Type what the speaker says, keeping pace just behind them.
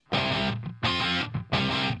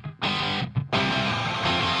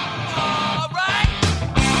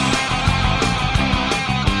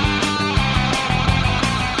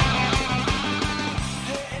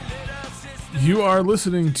You are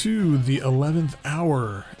listening to The 11th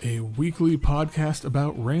Hour, a weekly podcast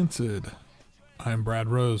about Rancid. I'm Brad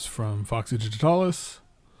Rose from Foxy Digitalis.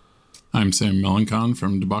 I'm Sam Melancon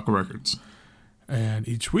from Debacle Records. And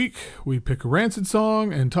each week we pick a Rancid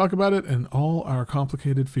song and talk about it and all our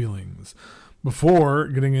complicated feelings. Before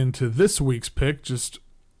getting into this week's pick, just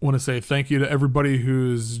want to say thank you to everybody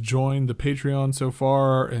who's joined the Patreon so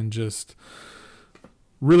far and just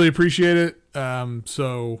really appreciate it.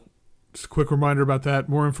 So just a quick reminder about that.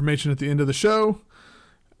 More information at the end of the show.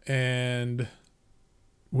 And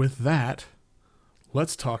with that,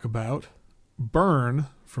 let's talk about Burn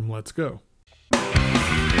from Let's Go.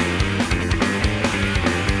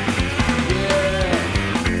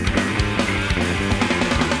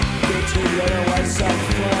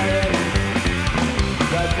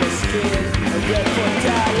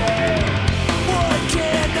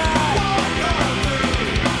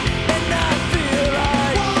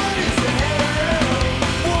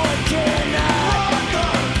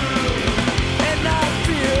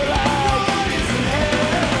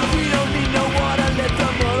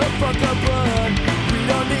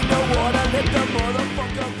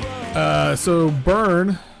 So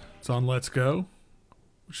Burn, it's on Let's Go,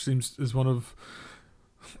 which is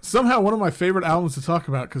somehow one of my favorite albums to talk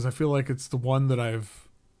about because I feel like it's the one that I've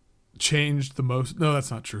changed the most. No, that's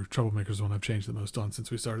not true. Troublemaker's the one I've changed the most on since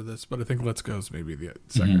we started this, but I think Let's Go is maybe the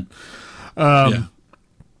second. Yeah.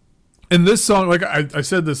 And this song, like I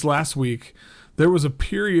said this last week, there was a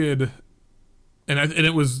period, and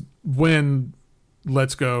it was when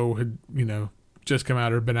Let's Go had, just come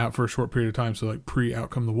out or been out for a short period of time, so like pre-Out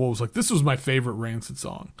Come the Wolves. Like, this was my favorite Rancid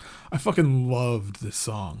song. I fucking loved this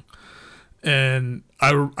song. And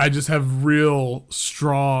I just have real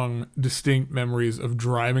strong, distinct memories of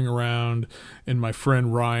driving around in my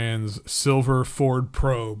friend Ryan's silver Ford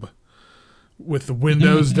Probe with the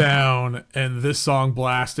windows down and this song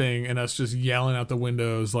blasting and us just yelling out the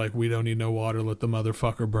windows like, "We don't need no water, let the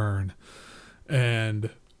motherfucker burn." And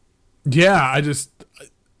yeah,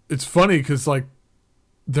 it's funny because like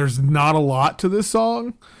there's not a lot to this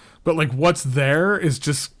song, but like what's there is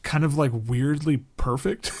just kind of like weirdly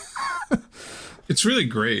perfect. It's really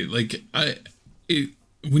great. Like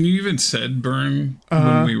when you even said "Burn"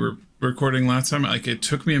 when we were recording last time, like it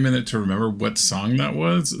took me a minute to remember what song that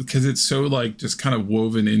was because it's so like just kind of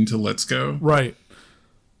woven into Let's Go. Right.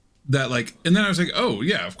 That like, and then I was like, oh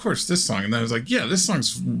yeah, of course this song. And then I was like, yeah, this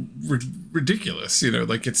song's ridiculous.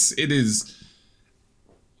 Like it is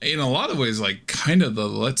in a lot of ways like kind of the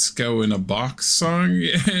Let's Go in a Box song.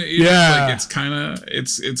 Yeah. Like it's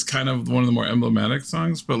kind of one of the more emblematic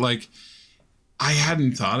songs, but like I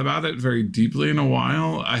hadn't thought about it very deeply in a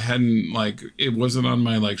while. I hadn't like, it wasn't on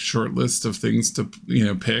my like short list of things to,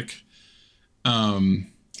 pick.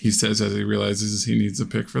 He says as he realizes he needs a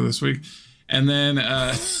pick for this week. And then,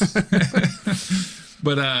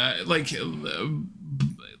 but like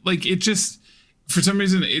it just, for some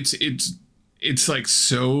reason, it's like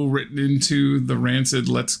so written into the Rancid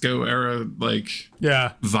Let's Go era, like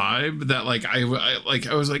vibe that like I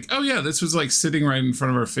was like, oh yeah, this was like sitting right in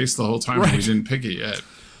front of our face the whole time. Right. And we didn't pick it yet.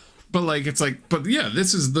 But like, it's like, but yeah,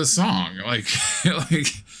 this is the song. Like,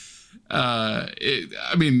 I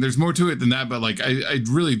mean, there's more to it than that, but like, I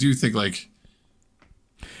really do think like,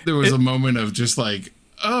 there was a moment of just like,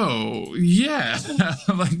 oh yeah,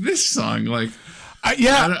 like this song, like, I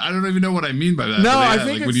don't even know what I mean by that. No, but yeah, I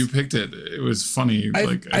think like when you picked it, it was funny.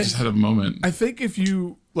 I just had a moment. I think if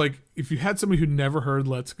you had somebody who never heard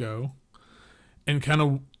Let's Go, and kind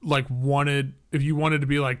of like if you wanted to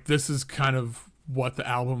be like, this is kind of what the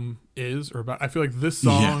album is or about. I feel like this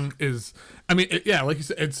song is. I mean, like you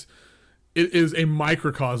said, it is a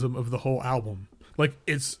microcosm of the whole album. Like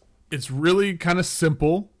it's really kind of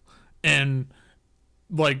simple. And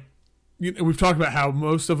like we've talked about how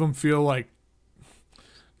most of them feel like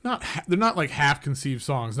they're not like half conceived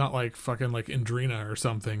songs, not like fucking like Indrina or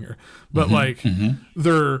something, but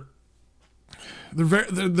they're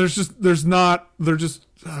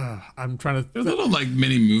I'm trying to. They're little like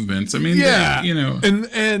mini movements. I mean,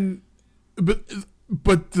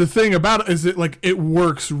 but the thing about it is it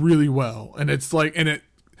works really well, and it's like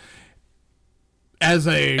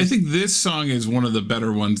I think this song is one of the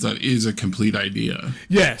better ones that is a complete idea.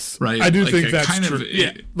 Yes, right. I do like think that's kind true.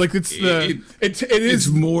 Like it is. It's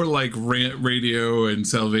more like Radio and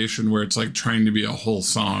Salvation, where it's like trying to be a whole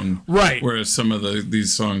song, right? Whereas some of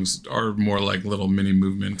these songs are more like little mini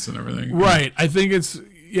movements and everything, right? I think it's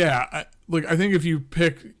I think if you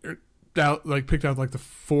picked out like the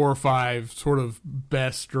 4 or 5 sort of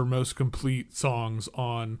best or most complete songs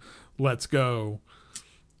on Let's Go,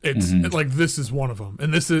 it's like this is one of them,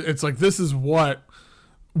 and this is what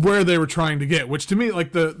where they were trying to get, which to me,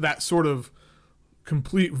 like that sort of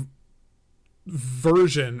complete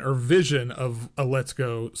version or vision of a Let's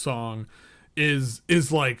Go song is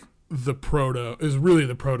like really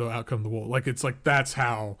the proto Outcome of the Wolf. Like it's like that's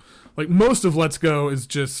how, like most of Let's Go is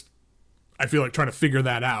just, I feel like trying to figure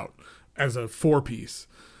that out as a 4-piece,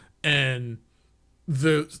 and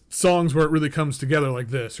the songs where it really comes together like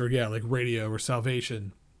this, or like Radio or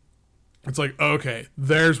Salvation, it's like, okay,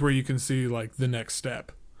 there's where you can see like the next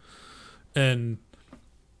step.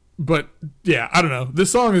 But yeah, I don't know.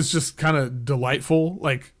 This song is just kind of delightful.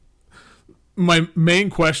 Like my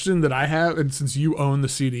main question that I have, and since you own the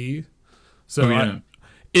CD, so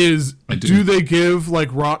do they give like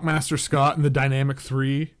Rockmaster Scott and the Dynamic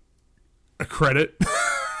 3 a credit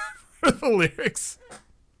for the lyrics?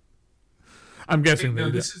 I'm guessing they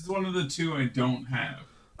do. This is one of the two I don't have.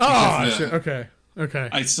 Oh, shit. Okay.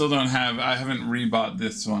 I still don't have. I haven't rebought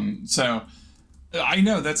this one, so I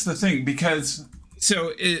know that's the thing, because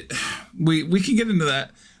we can get into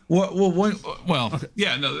that. Okay.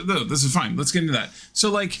 Yeah, no, this is fine. Let's get into that.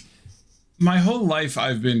 So like, my whole life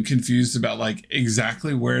I've been confused about like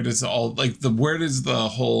exactly where does the whole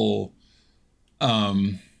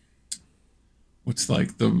what's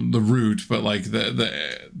like the root, but like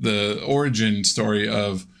the origin story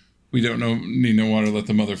of we don't need no water, let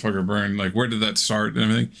the motherfucker burn. Like, where did that start and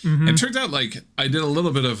everything? Mm-hmm. And it turns out like I did a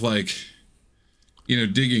little bit of like,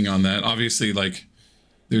 digging on that. Obviously, like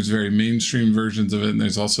there's very mainstream versions of it, and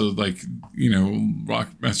there's also like,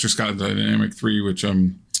 Rockmaster Scott Dynamic 3, which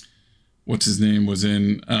what's his name was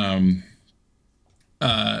in,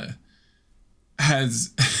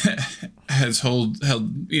 has held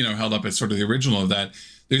up as sort of the original of that.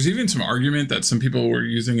 There's even some argument that some people were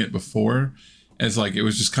using it before as like it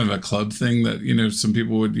was just kind of a club thing that some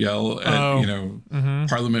people would yell at. Mm-hmm.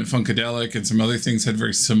 Parliament Funkadelic and some other things had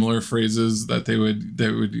very similar phrases that they would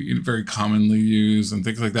very commonly use and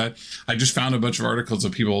things like that. I just found a bunch of articles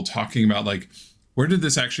of people talking about like, where did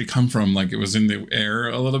this actually come from? Like it was in the air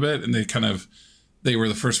a little bit, and they were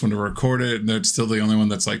the first one to record it, and they're still the only one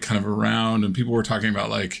that's like kind of around. And people were talking about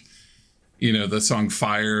like, the song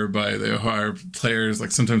Fire by the Ohio Players,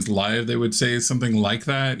 like sometimes live they would say something like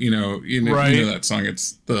that. Right. That song,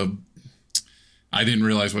 I didn't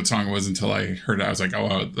realize what song it was until I heard it. I was like,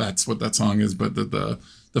 oh, that's what that song is. But the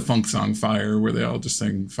funk song Fire, where they all just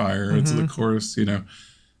sing fire, mm-hmm. It's the chorus,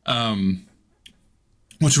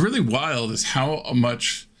 What's really wild is how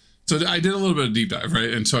much. So I did a little bit of deep dive, right?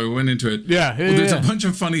 And so I went into it. There's a bunch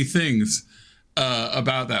of funny things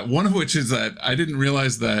about that. One of which is that I didn't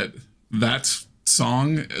realize that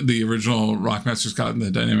song, the original Rockmaster Scott and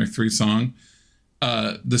the Dynamic 3 song,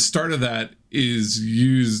 the start of that is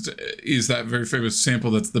that very famous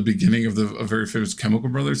sample that's the beginning of a very famous Chemical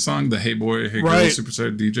Brothers song, the Hey Boy, Hey Girl,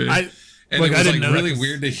 Superstar DJ. It was like really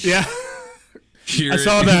weird to hear. Yeah. I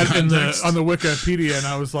saw that on the Wikipedia, and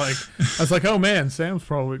I was like, oh man, Sam's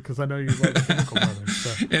probably, because I know you like the Chemical Brothers.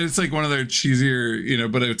 So. And it's like one of their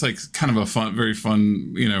cheesier, but it's like kind of a very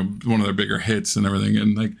fun, one of their bigger hits and everything.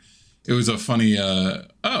 And like, it was a funny,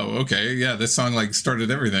 this song like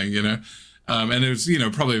started everything, and it was,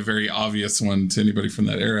 probably a very obvious one to anybody from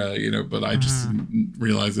that era, but I just didn't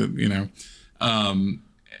realize it,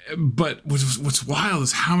 But what's wild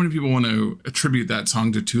is how many people want to attribute that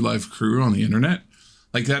song to Two Live Crew on the internet.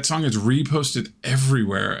 Like that song is reposted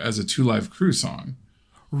everywhere as a Two Live Crew song.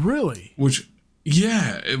 Really? Which,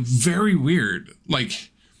 very weird. Like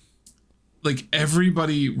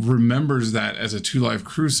everybody remembers that as a Two Live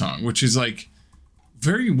Crew song, which is like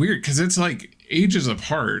very weird because it's like ages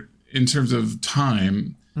apart in terms of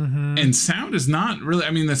time. Mm-hmm. And sound is not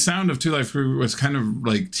really, the sound of Two Live Crew was kind of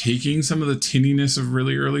like taking some of the tinniness of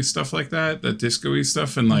really early stuff like that disco-y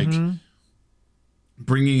stuff, and like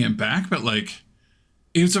bringing it back. But like,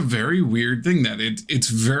 it's a very weird thing that it's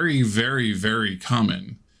very, very, very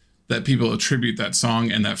common that people attribute that song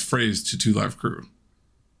and that phrase to Two Live Crew,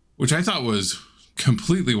 which I thought was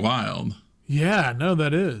completely wild. Yeah, no,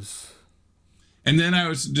 that is. And then I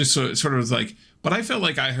was just sort of like, but I felt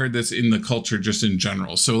like I heard this in the culture just in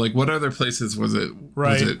general. So like, what other places was it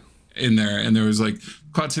in there? And there was like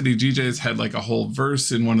Quad City DJs had like a whole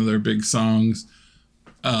verse in one of their big songs.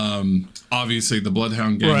 Obviously the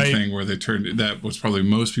Bloodhound Gang thing where they turned, that was probably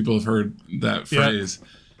most people have heard that phrase.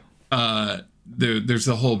 There's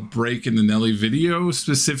the whole break in the Nelly video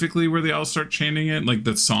specifically where they all start chanting it, like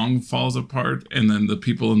the song falls apart and then the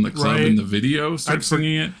people in the club in the video start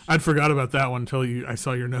singing it. I'd forgot about that one until I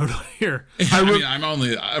saw your note on here. I'm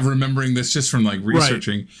only remembering this just from like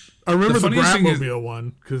researching. Right. I remember the Bratmobile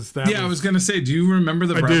one because that. I was gonna say, do you remember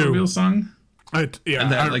the Bratmobile song? And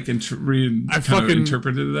that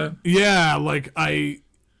interpreted that. Yeah, like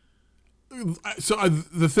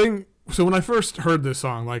the thing. So when I first heard this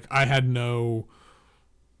song, like I had no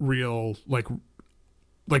real like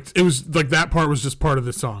it was like that part was just part of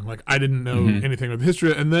the song. Like I didn't know anything about the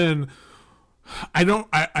history, and then I don't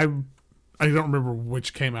remember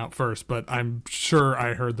which came out first, but I'm sure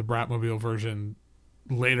I heard the Bratmobile version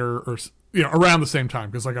later or around the same time,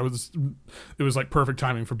 because like it was like perfect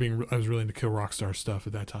timing for I was really into Kill Rock Star stuff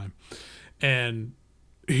at that time, and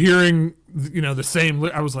hearing the same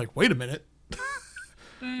I was like, wait a minute.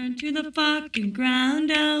 Burn to the fucking ground,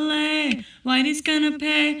 LA. Whitey's gonna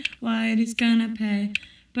pay. Whitey's gonna pay.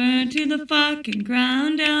 Burn to the fucking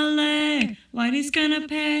ground, LA. Whitey's gonna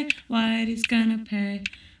pay. Whitey's gonna pay.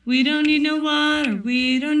 We don't need no water.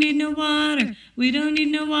 We don't need no water. We don't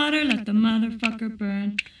need no water. Let the motherfucker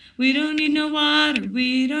burn. We don't need no water.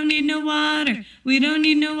 We don't need no water. We don't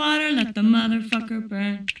need no water. Let the motherfucker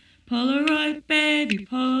burn. Polaroid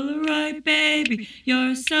baby,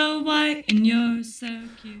 you're so white and you're so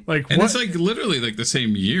cute. And it's like literally like the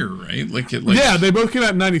same year, right? Yeah, they both came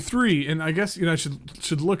out in '93, and I guess I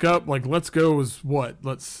should look up like Let's Go was what?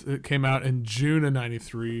 It came out in June of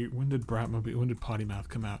 '93. When did Potty Mouth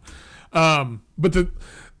come out?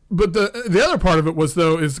 But the other part of it was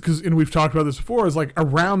because we've talked about this before, is like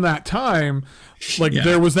around that time,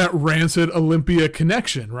 there was that Rancid Olympia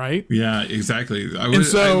connection, right? Yeah, exactly.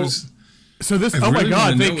 So this, oh my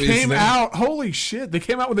God, they came out, holy shit, they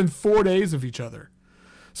came out within 4 days of each other.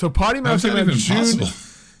 So Potty Mouth came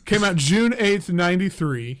out June 8th,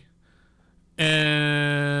 93,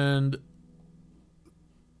 and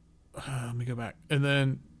let me go back, and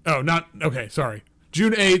then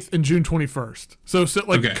June 8th and June 21st. So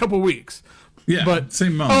a couple weeks. Yeah, but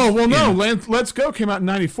same month. Oh, well, no. Yeah. Let's Go came out in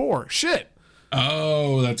 94. Shit.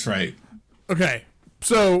 Oh, that's right. Okay.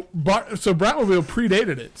 So Bratmobile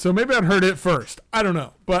predated it. So maybe I'd heard it first. I don't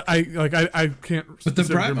know. But I can't. But the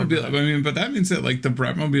Bratmobile, but that means that like the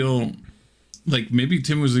Bratmobile, like maybe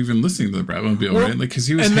Tim was even listening to the Bratmobile, right? Like, because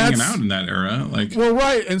he was hanging out in that era. Like, well,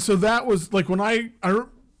 right. And so that was like when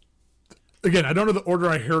again, I don't know the order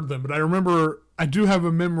I heard them, but I remember I do have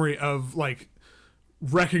a memory of like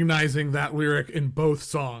recognizing that lyric in both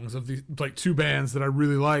songs of these like two bands that I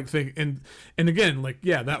really like. And again, like,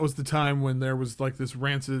 yeah, that was the time when there was like this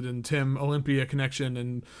Rancid and Tim Olympia connection,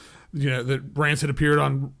 and that Rancid appeared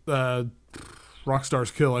on Rockstar's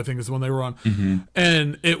Kill, I think is the one they were on.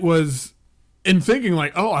 And it was in thinking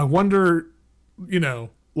like, oh, I wonder,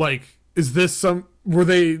 like, is this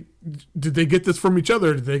did they get this from each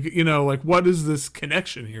other? Did they, like, what is this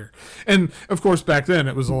connection here? And of course, back then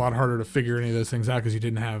it was a lot harder to figure any of those things out because you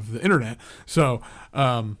didn't have the internet. So,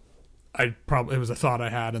 it was a thought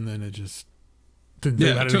I had, and then it just didn't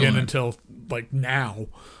think about it again until like now.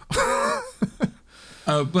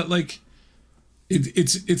 But like,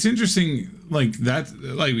 it's interesting, like that,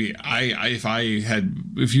 like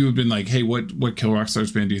if you had been like, hey, what Kill Rock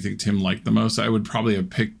Stars band do you think Tim liked the most? I would probably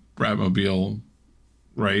have picked Bratmobile,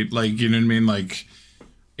 right? Like, you know what I mean? Like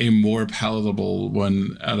a more palatable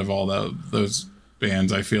one out of all those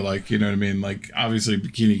bands, I feel like, you know what I mean? Like, obviously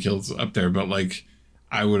Bikini Kill's up there, but like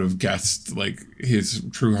I would have guessed like his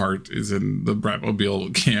true heart is in the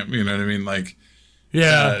Bratmobile camp, you know what I mean? Like,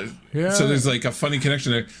 yeah. So there's like a funny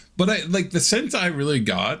connection there. But I like the sense I really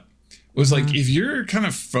got was like, if you're kind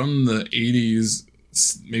of from the 80s,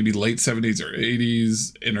 maybe late 70s or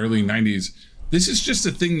 80s and early 90s, this is just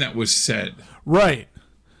a thing that was said. Right.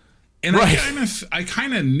 And right. I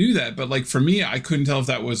kind of knew that, but like for me, I couldn't tell if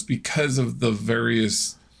that was because of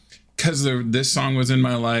because this song was in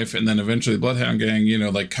my life, and then eventually Bloodhound Gang,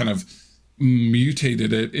 like kind of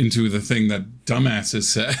mutated it into the thing that dumbasses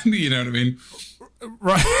said, you know what I mean?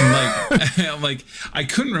 Right. Like I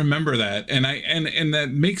couldn't remember that, and that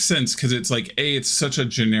makes sense because it's like it's such a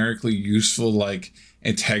generically useful, like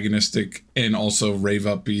antagonistic and also rave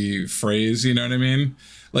uppy phrase, you know what I mean?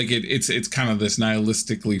 Like it's kind of this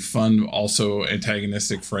nihilistically fun, also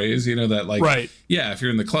antagonistic phrase, that like, right. Yeah, if you're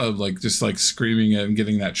in the club, like just like screaming it and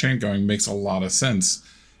getting that chant going makes a lot of sense,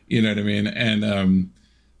 you know what I mean? And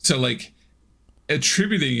so like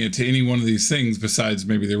attributing it to any one of these things besides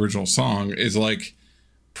maybe the original song is like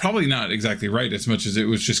probably not exactly right, as much as it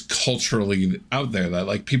was just culturally out there that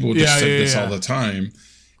like people just said this all the time,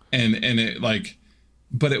 and it like,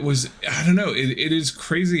 but it was, I don't know, it is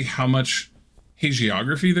crazy how much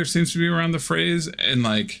hagiography there seems to be around the phrase, and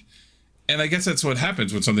like, and I guess that's what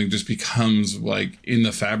happens when something just becomes like in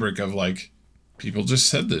the fabric of like people just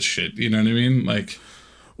said this shit, you know what I mean? Like,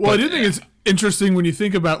 well, I do think it's interesting when you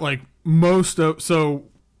think about like most of, so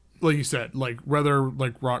like you said, like rather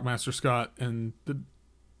like Rockmaster Scott and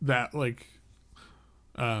that like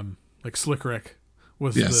Slick Rick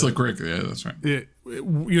Was Slick Rick. Yeah, that's right.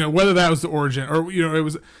 Whether that was the origin or it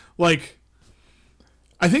was like,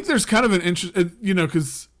 I think there's kind of an interest,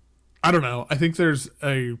 because I don't know. I think there's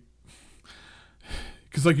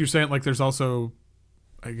because like you're saying, like there's also,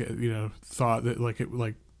 I get, thought that like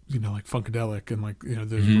Funkadelic and like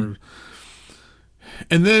there's were,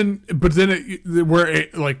 and then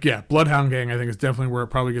Bloodhound Gang I think is definitely where it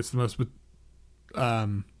probably gets the most, but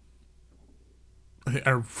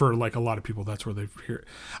for like a lot of people that's where they hear it.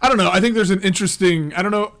 I don't know. I think there's an interesting. I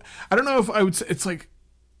don't know if I would say it's like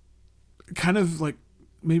kind of like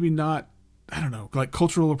maybe not. I don't know, like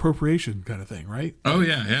cultural appropriation kind of thing, right? Oh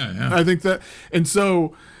yeah. I think that, and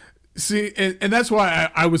so see, and that's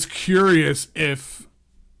why I was curious if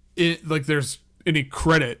it like there's any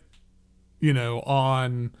credit,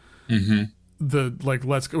 on the like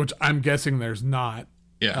Let's Go, which I'm guessing there's not.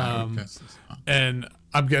 Yeah. And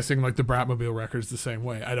I'm guessing like the Bratmobile record's the same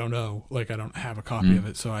way. I don't know. Like I don't have a copy of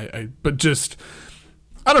it, so but just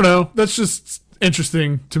I don't know. That's just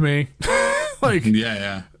interesting to me. Like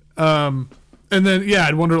yeah. And then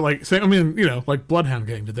I'd wonder like like Bloodhound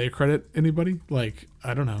Gang, did they credit anybody? Like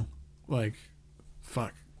I don't know. Like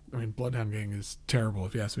fuck. I mean Bloodhound Gang is terrible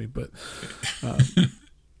if you ask me, but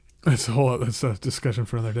that's a discussion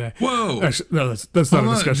for another day. Whoa. Actually, no, that's not a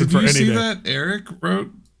discussion for any day. Did you see that Eric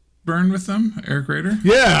wrote Burn with them, Eric Rader?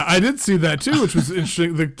 Yeah, I did see that too, which was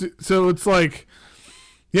interesting. So it's like,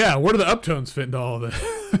 where do the Uptones fit into all of it?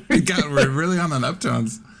 We're really on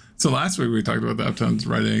Uptones. So last week we talked about the Uptones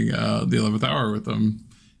writing the 11th Hour with them,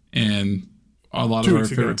 and a lot of our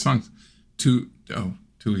favorite songs. 2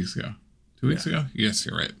 weeks ago. 2 weeks ago? Yes,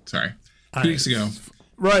 you're right. Sorry. 2 weeks ago.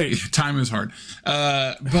 Right. Time is hard.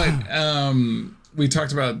 But we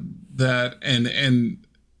talked about that, and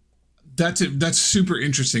that's super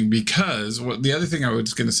interesting because the other thing I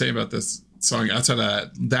was going to say about this song outside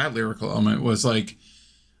of that lyrical element was like,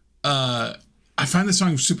 I find the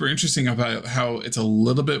song super interesting about how it's a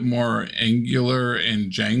little bit more angular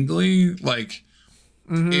and jangly. Like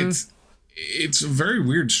it's a very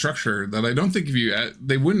weird structure that I don't think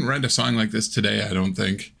they wouldn't write a song like this today. I don't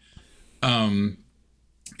think.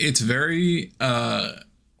 It's very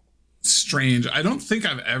strange. I don't think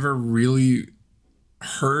I've ever really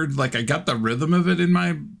heard, like I got the rhythm of it in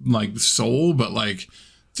my like soul, but like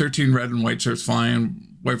 13 red and white shirts flying,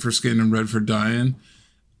 white for skin and red for dying.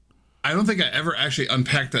 I don't think I ever actually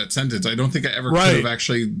unpacked that sentence. I don't think I ever could have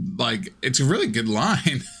actually, like, it's a really good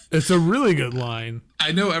line. It's a really good line.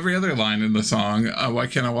 I know every other line in the song. Why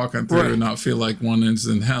can't I walk on through and not feel like one is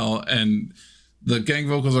in hell? And the gang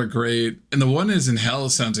vocals are great. And the one is in hell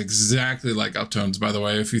sounds exactly like Uptones, by the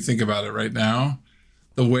way, if you think about it right now.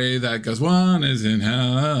 The way that goes, one is in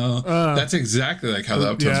hell. That's exactly like how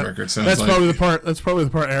the Uptones record sounds. That's probably the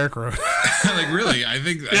part Eric wrote. Like really, I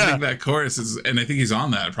think that chorus is, and I think he's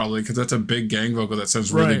on that probably because that's a big gang vocal that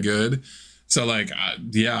sounds really good. So like, I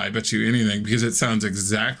bet you anything because it sounds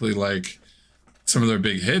exactly like some of their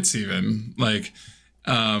big hits, even like.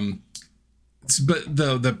 But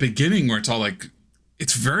the beginning where it's all like,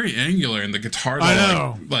 it's very angular and the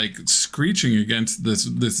guitar like screeching against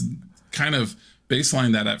this kind of bass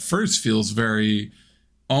line that at first feels very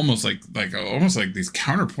almost like these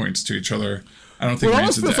counterpoints to each other. I don't think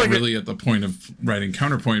Rancid's really at the point of writing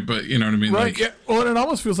counterpoint, but you know what I mean? Right. Like, well, it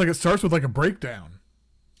almost feels like it starts with like a breakdown.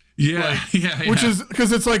 Yeah. Like, which is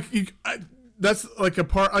because it's like, that's like a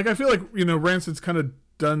part, like I feel like, Rancid's kind of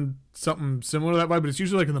done something similar to that vibe, but it's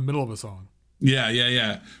usually like in the middle of a song.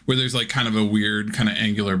 Yeah. Where there's like kind of a weird kind of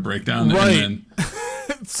angular breakdown. Right. And then,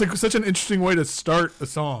 it's like such an interesting way to start a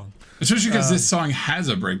song. Especially because this song has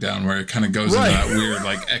a breakdown where it kind of goes into that weird,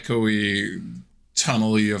 like, echoey,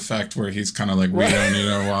 tunnely effect where he's kind of like, we don't need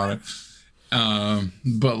our water.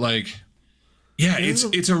 But, like,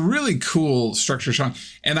 it's a really cool structure song.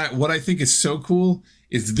 And what I think is so cool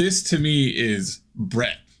is this, to me, is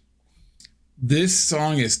Brett. This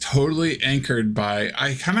song is totally anchored by...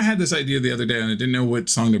 I kind of had this idea the other day, and I didn't know what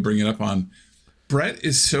song to bring it up on. Brett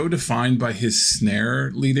is so defined by his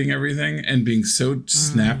snare leading everything and being so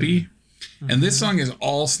snappy. And this song is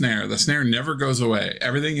all snare. The snare never goes away.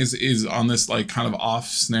 Everything is on this like kind of off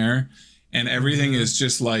snare, and everything is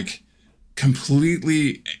just like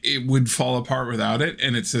completely, it would fall apart without it.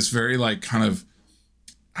 And it's this very like kind of,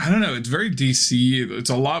 I don't know, it's very DC. It's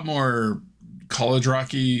a lot more college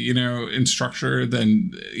rocky, in structure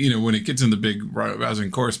than, when it gets in the big rousing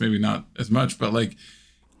chorus, maybe not as much, but like,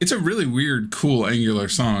 it's a really weird, cool, angular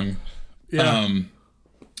song. Yeah.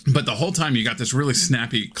 But the whole time you got this really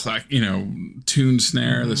snappy, tuned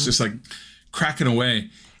snare that's just like cracking away.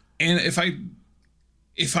 And if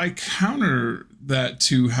I counter that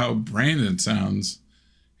to how Brandon sounds,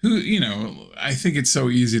 who, I think it's so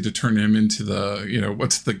easy to turn him into the,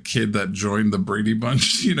 what's the kid that joined the Brady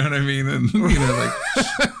Bunch? You know what I mean? And, like,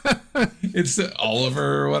 it's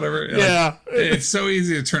Oliver or whatever. Yeah. Like, it's so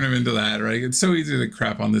easy to turn him into that, right? It's so easy to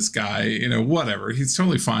crap on this guy, whatever. He's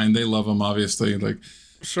totally fine. They love him, obviously. Like,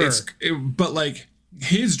 sure. But, like,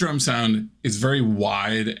 his drum sound is very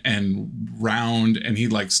wide and round, and he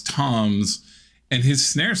likes toms, and his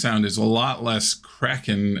snare sound is a lot less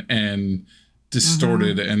cracking and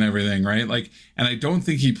distorted and everything, right? Like, and I don't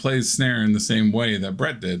think he plays snare in the same way that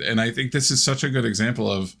Brett did. And I think this is such a good example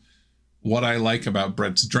of what I like about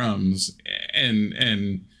Brett's drums,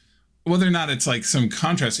 and whether or not it's like some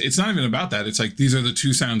contrast. It's not even about that. It's like, these are the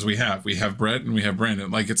two sounds we have. We have Brett and we have Brandon.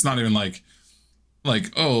 Like, it's not even like,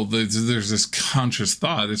 oh, there's this conscious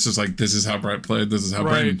thought. It's just like, this is how Brett played, this is how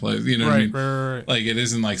Brandon plays. You know what I mean? Right. Like, it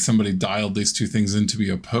isn't like somebody dialed these two things in to be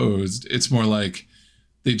opposed. It's more like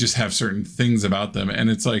they just have certain things about them. And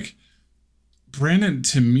it's like, Brandon,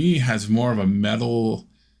 to me, has more of a metal,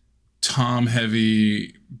 tom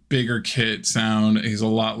heavy, bigger kit sound. He's a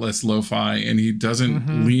lot less lo-fi, and he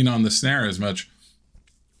doesn't lean on the snare as much.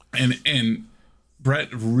 And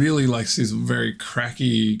Brett really likes these very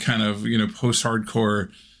cracky kind of,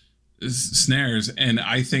 post-hardcore snares. And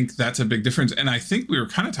I think that's a big difference. And I think we were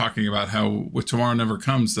kind of talking about how with Tomorrow Never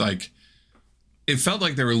Comes, like, it felt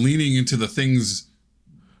like they were leaning into the things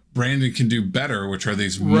Brandon can do better, which are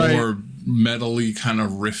these more metal-y kind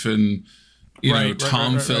of riffing,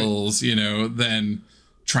 tom fills, than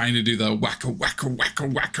trying to do the wacka wacka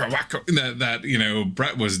wacka wacka wacka that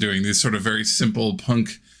Brett was doing, these sort of very simple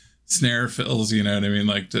punk snare fills, you know what I mean?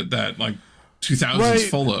 Like that like 2000s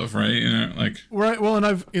full of, right? Right. Well,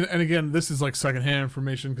 and again, this is like secondhand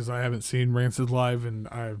information because I haven't seen Rancid live, and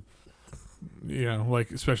I've,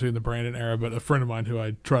 like, especially in the Brandon era, but a friend of mine who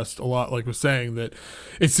I trust a lot, like, was saying that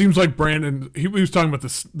it seems like Brandon, he was talking about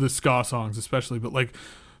the ska songs especially, but like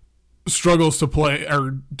struggles to play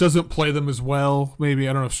or doesn't play them as well. Maybe,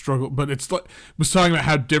 I don't know if struggle, but it's like, was talking about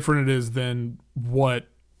how different it is than what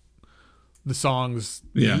the songs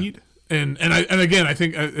need. And again, I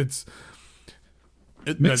think it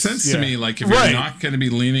makes sense to me. Like, if you're not going to be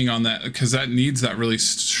leaning on that, because that needs that really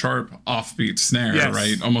sharp offbeat snare,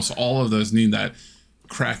 right? Almost all of those need that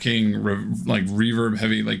cracking, like reverb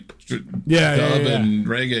heavy, like dub and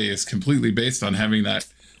reggae is completely based on having that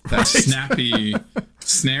snappy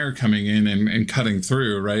snare coming in and cutting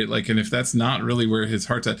through, right? Like, and if that's not really where his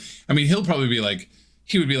heart's at, I mean, he'll probably be like,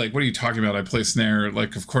 he would be like, what are you talking about? I play snare.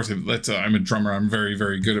 Like, of course, I'm a drummer. I'm very,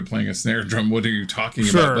 very good at playing a snare drum. What are you talking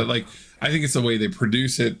about? But like, I think it's the way they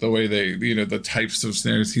produce it, the way they, the types of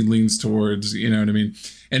snares he leans towards, you know what I mean?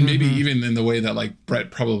 And maybe even in the way that, like,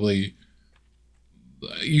 Brett probably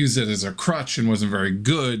used it as a crutch and wasn't very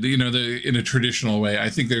good, in a traditional way. I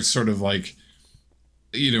think there's sort of like,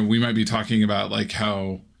 we might be talking about like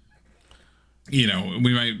how,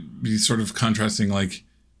 we might be sort of contrasting, like,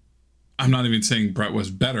 I'm not even saying Brett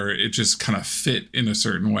was better. It just kind of fit in a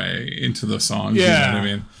certain way into the song. Yeah. You know what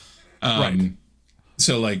I mean?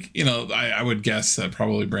 So, like, I would guess that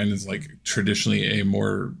probably Brandon's, like, traditionally a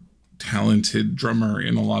more talented drummer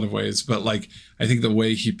in a lot of ways. But, like, I think the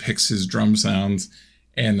way he picks his drum sounds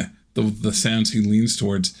and the sounds he leans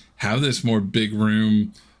towards have this more big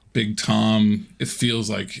room, big tom. It feels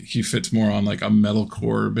like he fits more on, like, a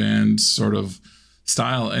metalcore band sort of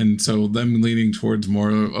style. And so them leaning towards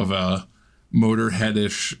more of a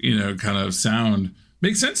Motorhead-ish, kind of sound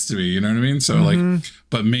makes sense to me, you know what I mean? So like,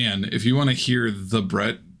 but man, if you want to hear the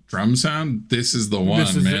Brett drum sound, this is the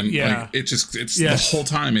one, man. Like, it's the whole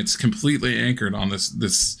time it's completely anchored on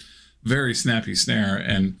this very snappy snare,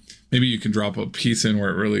 and maybe you can drop a piece in where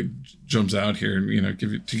it really jumps out here and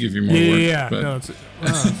give you more work. Yeah, but no, it's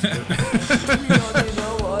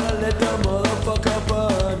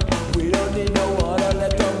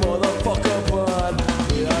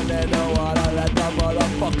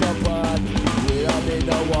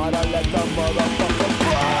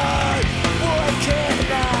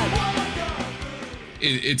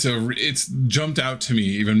it's jumped out to me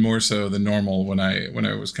even more so than normal when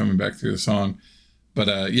I was coming back through the song. But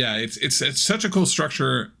it's such a cool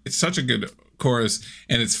structure. It's such a good chorus,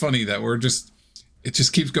 and it's funny that it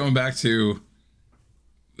just keeps going back to,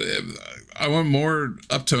 I want more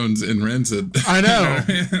uptones in Rancid. I know.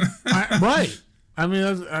 Right. I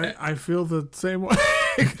mean, I feel the same way,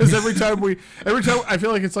 because every time I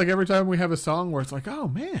feel like it's like every time we have a song where it's like, oh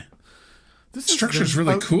man, this structure's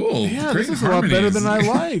really cool. Yeah, great this is harmonies. a lot better than I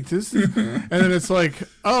liked. This is, and then it's like,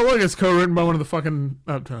 oh look, it's co-written by one of the fucking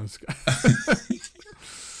uptones.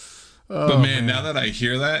 But man, now that I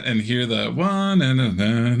hear that and hear the one,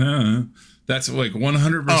 that's like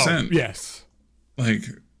 100%. Yes. Like,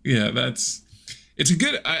 Yeah, it's a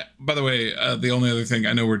good. By the way, the only other thing,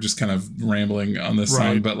 I know we're just kind of rambling on this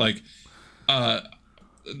song, but like,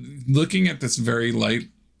 looking at this very light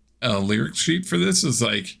lyric sheet for this is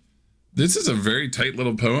like, this is a very tight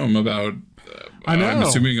little poem about. I'm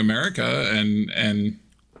assuming America, and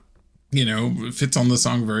you know, fits on the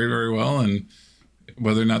song very, very well, and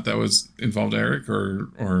whether or not that was involved Eric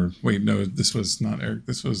or wait, no, this was not Eric.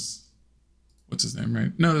 This was, what's his name,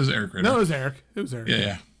 right? No, it was Eric. Right? No, it was Eric. It was Eric.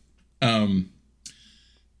 Yeah. I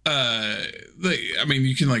mean,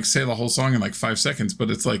 you can like say the whole song in like 5 seconds, but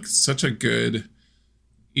it's like such a good,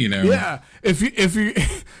 you know. Yeah. If you,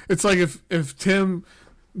 it's like if Tim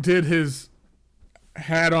did his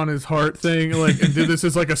hat on his heart thing, like, and did this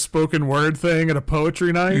as like a spoken word thing at a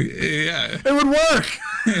poetry night, yeah, it would work.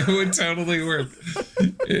 It would totally work.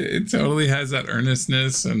 It totally has that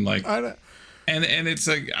earnestness and like, and it's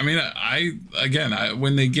like, I mean,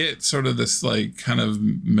 when they get sort of this like kind of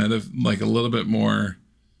like a little bit more,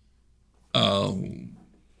 I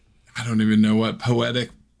don't even know what political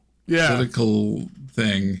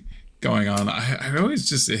thing going on. I always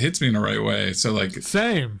just, it hits me in the right way. So like,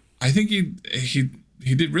 same. I think he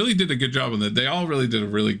really did a good job on that. They all really did a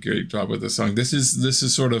really great job with this song. This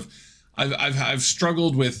is sort of, I've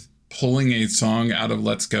struggled with pulling a song out of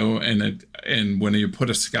Let's Go, and when you put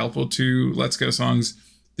a scalpel to Let's Go songs,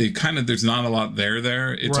 there's not a lot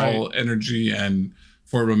there. It's all energy and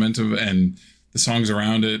forward momentum and the songs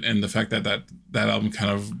around it, and the fact that album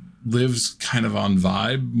kind of lives kind of on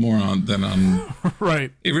vibe more than on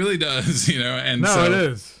right. It really does, you know. And no, it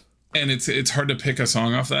is. And it's hard to pick a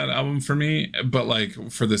song off that album for me, but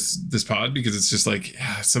like for this pod, because it's just like,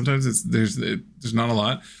 yeah, sometimes there's not a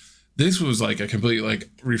lot. This was like a complete like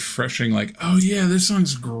refreshing, like, oh yeah, this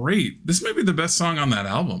song's great. This may be the best song on that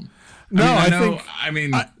album. No, I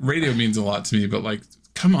mean, radio means a lot to me, but like,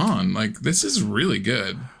 come on, like this is really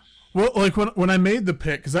good. Well, like when I made the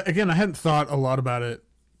pick, because again, I hadn't thought a lot about it,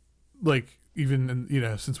 like even you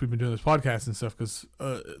know, since we've been doing this podcast and stuff, because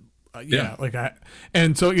like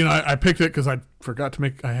and so you know, I picked it because I forgot to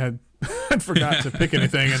make, I forgot to pick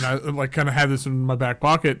anything, and I like kind of had this in my back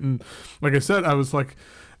pocket, and like I said, I was like,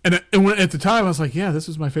 and when, at the time I was like, yeah, this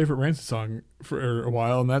was my favorite Rancid song for a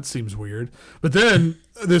while, and that seems weird, but then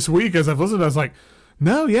this week as I've listened, I was like,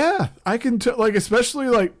 no, yeah, I can like, especially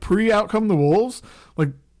like pre-Out Come the Wolves,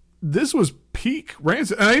 like this was peak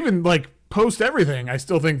Rancid, and I even like post everything, I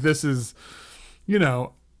still think this is, you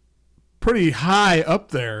know, pretty high up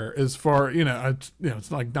there as far, you know,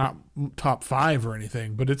 it's like not top 5 or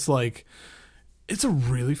anything, but it's like, it's a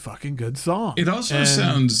really fucking good song. It also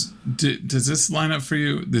sounds, does this line up for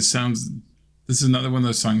you? This is another one of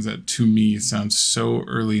those songs that to me sounds so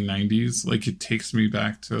early 90s. Like it takes me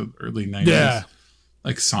back to early 90s. Yeah.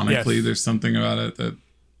 Like sonically, There's something about it that.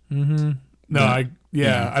 Mm-hmm. No, I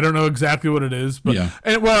don't know exactly what it is, but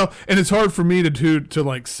and it's hard for me to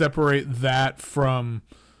like separate that from.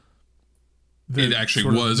 It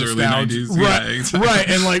actually was early 90s. Right, yeah, exactly. Right,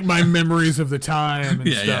 and like my memories of the time and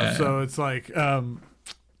stuff. Yeah. So it's like, but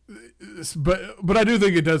I do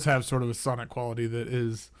think it does have sort of a sonic quality that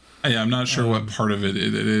is. Yeah, I'm not sure what part of it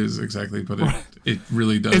is exactly, but it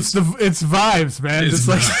really does. It's vibes, man. It's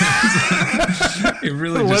like it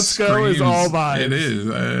really Let's Go is all vibes. It is.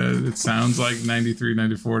 It sounds like 93,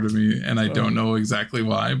 94 to me, and I don't know exactly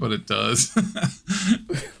why, but it does.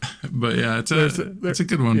 But yeah, it's a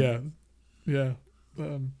good one. Yeah. Yeah.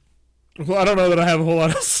 Well, I don't know that I have a whole lot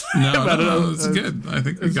else. No, it's good. I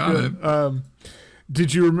think we got it.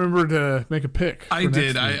 Did you remember to make a pick? I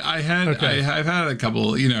did. I've had a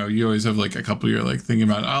couple. You know, you always have like a couple you're like thinking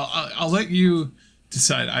about. I'll let you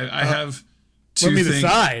decide. I have two things. Let me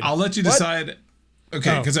decide. I'll let you decide.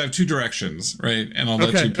 Okay, because I have 2 directions, right? And I'll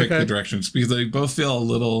let you pick the directions because they both feel a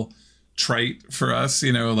little trite for us.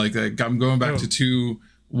 You know, like I'm going back to 2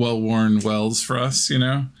 well-worn wells for us, you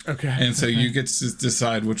know? Okay. And so you get to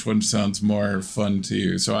decide which one sounds more fun to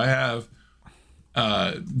you. So I have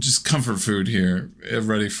just comfort food here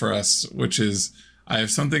ready for us, which is I have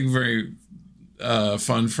something very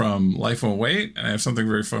fun from Life Won't Wait, and I have something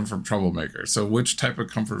very fun from Troublemaker. So which type of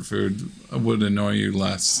comfort food would annoy you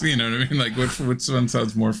less? You know what I mean? Like which one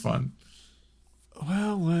sounds more fun?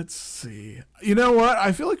 Well, let's see. You know what?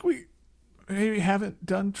 I feel like we maybe haven't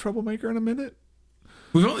done Troublemaker in a minute.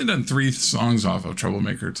 We've only done 3 songs off of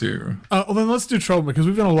Troublemaker too. Well, then let's do Troublemaker because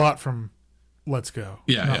we've done a lot from Let's Go.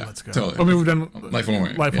 Yeah, Let's Go. Totally. I mean, we've done Life Won't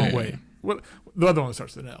Wait. Life Won't Wait. What the other one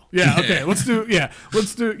starts with an L. Yeah. Okay. Let's do. Yeah.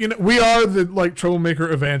 Let's do. You know, we are the like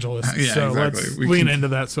Troublemaker evangelists. Yeah, so exactly. Let's lean into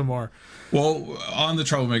that some more. Well, on the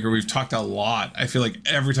Troublemaker, we've talked a lot. I feel like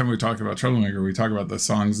every time we talk about Troublemaker, we talk about the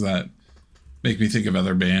songs that make me think of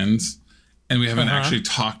other bands. and we haven't actually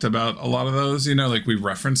talked about a lot of those, you know, like we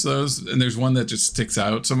reference those, and there's one that just sticks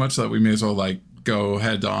out so much that we may as well like go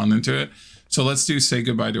head on into it. So let's do Say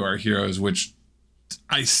Goodbye to Our Heroes, which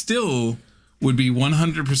I still would be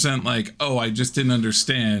 100% like, oh, I just didn't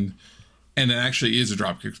understand. And it actually is a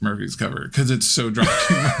Dropkick Murphys cover because it's so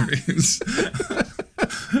Dropkick Murphys.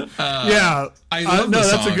 Yeah. I love the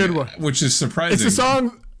song, that's a good one. Which is surprising.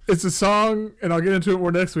 It's a song, and I'll get into it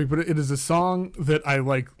more next week, but it is a song that I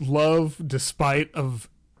like love despite of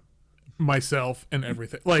myself and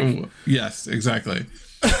everything. Like, yes, exactly.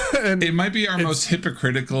 And it might be our most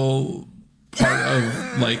hypocritical part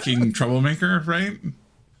of liking Troublemaker, right?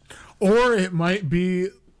 Or it might be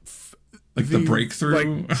like the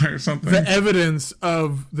breakthrough or something. The evidence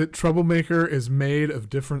of that Troublemaker is made of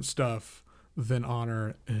different stuff than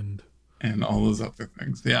Honor and all those other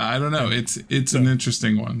things. Yeah, I don't know. It's an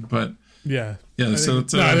interesting one, but yeah. I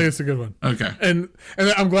think it's a good one. Okay, and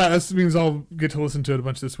I'm glad. This means I'll get to listen to it a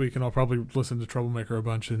bunch this week, and I'll probably listen to Troublemaker a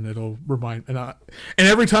bunch, and it'll remind. And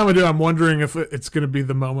every time I do, I'm wondering if it's going to be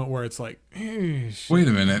the moment where it's like, wait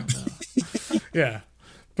a minute. Yeah,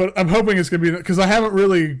 but I'm hoping it's going to be because I haven't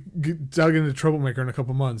really dug into Troublemaker in a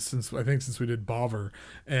couple months since we did Bovver,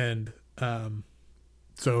 and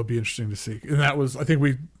so it'll be interesting to see. And that was, I think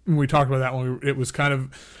when we talked about that one, it was kind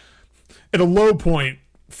of at a low point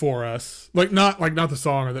for us, not the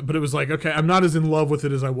song but it was like, okay, I'm not as in love with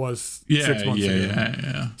it as I was 6 months ago.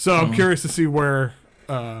 Yeah. So I'm curious to see where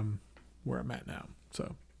I'm at now.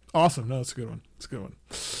 So awesome. No, it's a good one. It's a good one.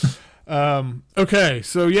 Okay,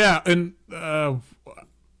 so yeah, and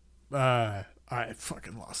I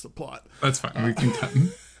fucking lost the plot. That's fine. We can cut.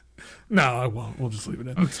 No, I won't. We'll just leave it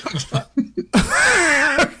in.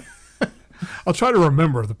 I'll try to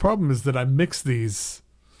remember. The problem is that I mix these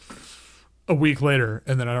a week later,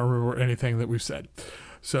 and then I don't remember anything that we've said.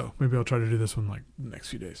 So maybe I'll try to do this one like the next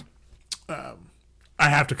few days. I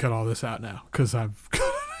have to cut all this out now because I've.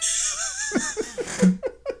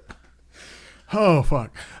 Oh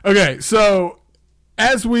fuck. Okay, so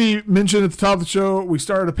as we mentioned at the top of the show, we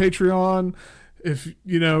started a Patreon. If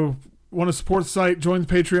you want to support the site, join the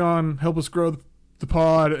Patreon, help us grow the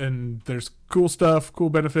pod, and there's cool stuff, cool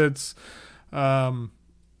benefits. And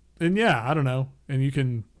yeah, I don't know. And you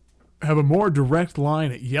can have a more direct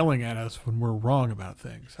line at yelling at us when we're wrong about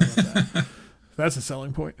things. How about that? That's a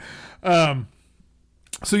selling point. So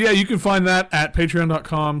yeah, you can find that at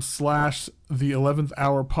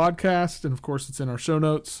patreon.com/the11th-hour-podcast. And of course, it's in our show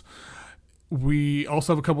notes. We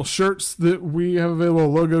also have a couple shirts that we have available, a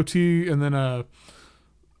logo tee, and then a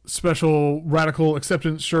special Radical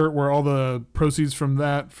Acceptance shirt where all the proceeds from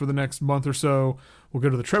that for the next month or so will go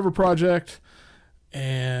to the Trevor Project.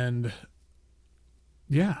 And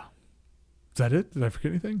yeah, is that it? Did I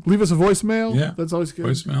forget anything? Leave us a voicemail. Yeah, that's always good.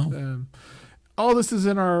 Voicemail. All this is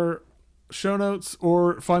in our show notes,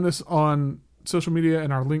 or find us on social media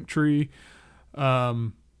in our link tree.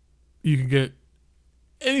 You can get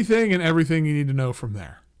anything and everything you need to know from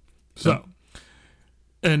there. So,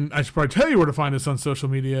 and I should probably tell you where to find us on social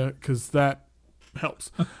media because that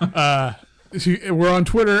helps. We're on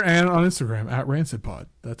Twitter and on Instagram at RancidPod.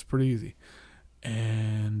 That's pretty easy.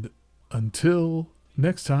 And until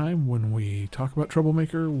next time, when we talk about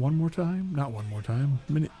Troublemaker one more time, not one more time,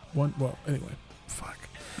 anyway, fuck.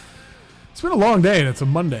 It's been a long day and it's a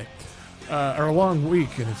Monday, or a long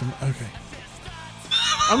week and it's okay.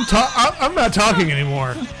 I'm not talking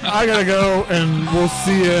anymore. I gotta go, and we'll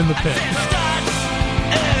see you in the pit.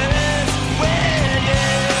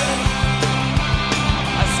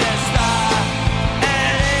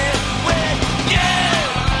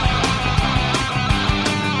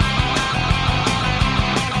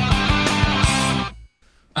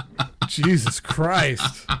 Jesus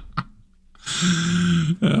Christ.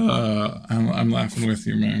 I'm laughing with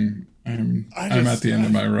you, man. I'm at the end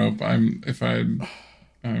of my rope. I'm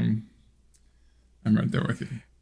right there with you.